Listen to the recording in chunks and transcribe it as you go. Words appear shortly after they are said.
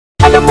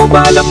Alam mo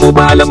ba, alam mo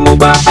ba, alam mo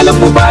ba, alam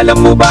mo ba, alam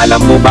mo ba,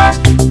 alam mo ba?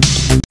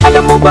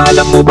 Alam mo ba,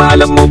 alam mo ba,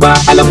 alam mo ba,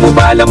 alam mo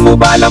ba, alam mo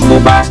ba, alam mo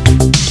ba?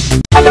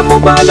 Alam mo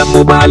ba, alam mo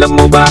ba, alam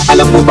mo ba,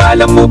 alam mo ba,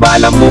 alam mo ba,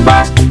 alam mo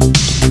ba?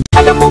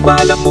 Alam mo ba,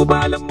 alam mo ba,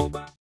 alam mo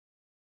ba?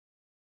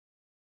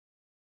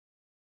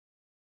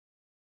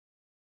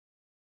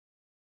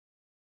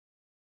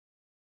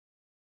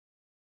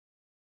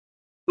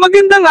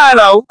 Magandang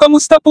araw,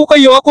 kamusta po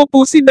kayo? Ako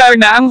po si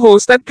Darna, ang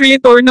host at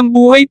creator ng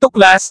Buhay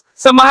Tuklas.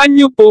 Samahan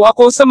niyo po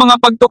ako sa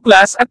mga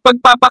pagtuklas at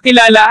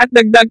pagpapakilala at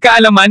dagdag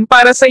kaalaman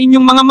para sa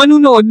inyong mga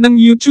manunood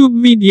ng YouTube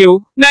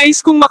video.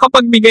 Nais kong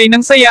makapagbigay ng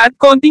saya at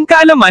konting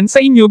kaalaman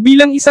sa inyo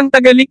bilang isang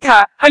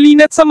tagalikha.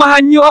 Halina't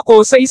samahan niyo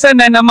ako sa isa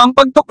na namang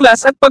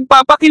pagtuklas at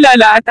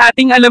pagpapakilala at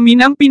ating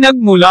alamin ang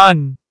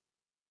pinagmulan.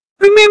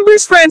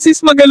 Remembers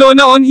Francis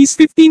Magalona on his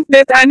 15th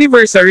death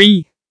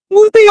anniversary.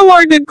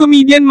 Multi-awarded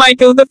comedian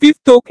Michael V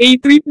took a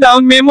trip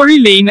down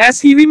memory lane as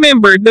he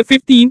remembered the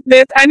 15th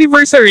death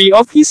anniversary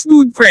of his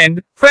good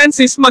friend,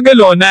 Francis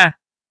Magalona.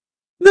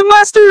 The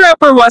master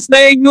rapper was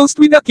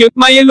diagnosed with acute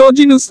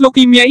myelogenous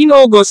leukemia in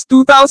August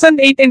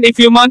 2008 and a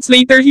few months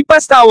later he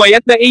passed away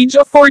at the age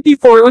of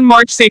 44 on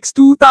March 6,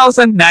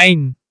 2009.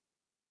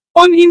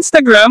 On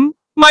Instagram,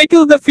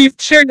 Michael V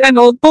shared an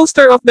old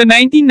poster of the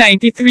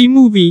 1993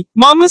 movie,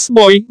 Mama's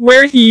Boy,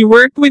 where he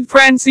worked with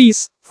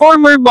Francis,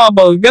 former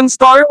bubblegum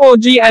star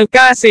OG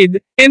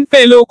Alcacid, and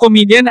fellow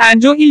comedian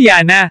Anjo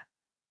Iliana.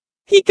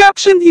 He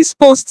captioned his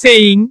post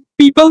saying,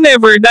 "People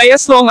never die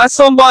as long as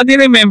somebody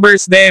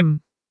remembers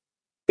them."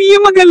 Pia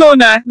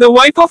Magalona, the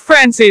wife of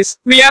Francis,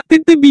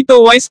 reacted to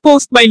Bito Y's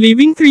post by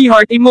leaving 3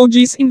 heart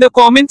emojis in the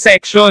comment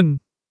section.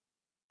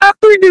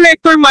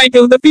 Actor-director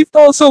Michael V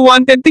also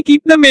wanted to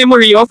keep the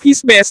memory of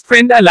his best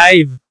friend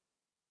alive.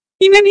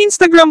 In an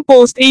Instagram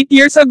post 8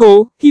 years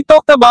ago, he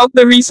talked about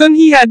the reason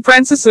he had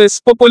Francis's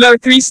popular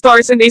 3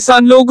 stars and a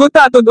sun logo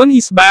tattooed on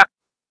his back.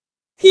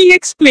 He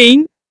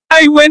explained,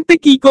 "I went to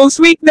Kiko's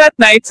wake that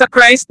night sa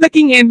Christ the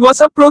King and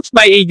was approached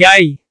by a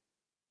guy.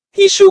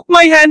 He shook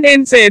my hand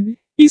and said,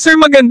 'Sir,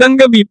 magandang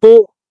gabi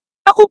po.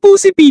 Ako po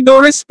si Pido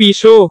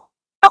Respicio.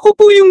 Ako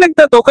po yung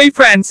nagtato kay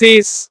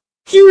Francis.'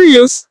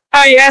 Curious,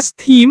 I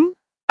asked him,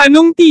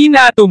 'Anong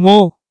tinato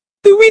mo?'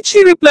 To which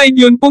he replied,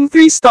 'Yun pong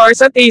 3 stars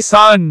at a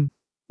sun.'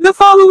 The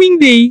following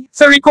day,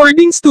 sa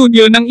recording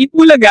studio ng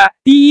Itbulaga,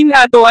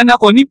 tiinatoan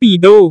ako ni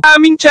Pido.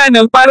 Aming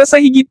channel para sa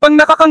higit pang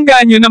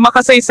nakakangganyo na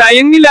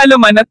makasaysayang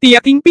nilalaman at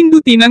tiyaking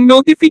pindutin ang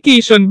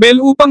notification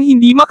bell upang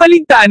hindi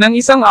makaligtaan ang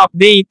isang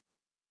update.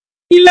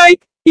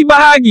 I-like,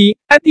 ibahagi,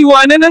 at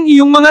iwanan ang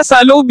iyong mga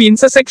saloobin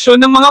sa seksyon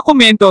ng mga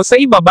komento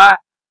sa ibaba.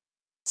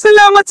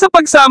 Salamat sa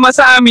pagsama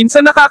sa amin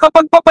sa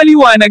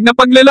nakakapagpapaliwanag na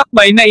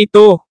paglalakbay na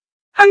ito.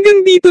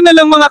 Hanggang dito na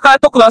lang mga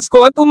katuklas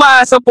ko at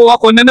umaasa po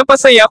ako na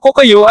napasaya ko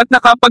kayo at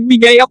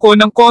nakapagbigay ako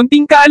ng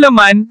konting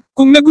kaalaman.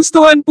 Kung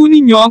nagustuhan po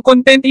ninyo ang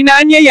content,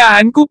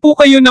 inaanyayahan ko po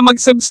kayo na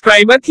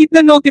mag-subscribe at hit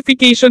the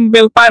notification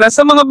bell para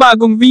sa mga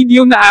bagong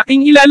video na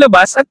aking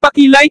ilalabas at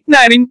paki-like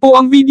na rin po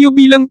ang video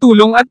bilang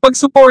tulong at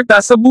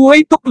pagsuporta sa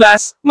Buhay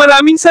Tuklas.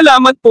 Maraming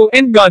salamat po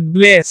and God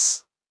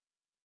bless.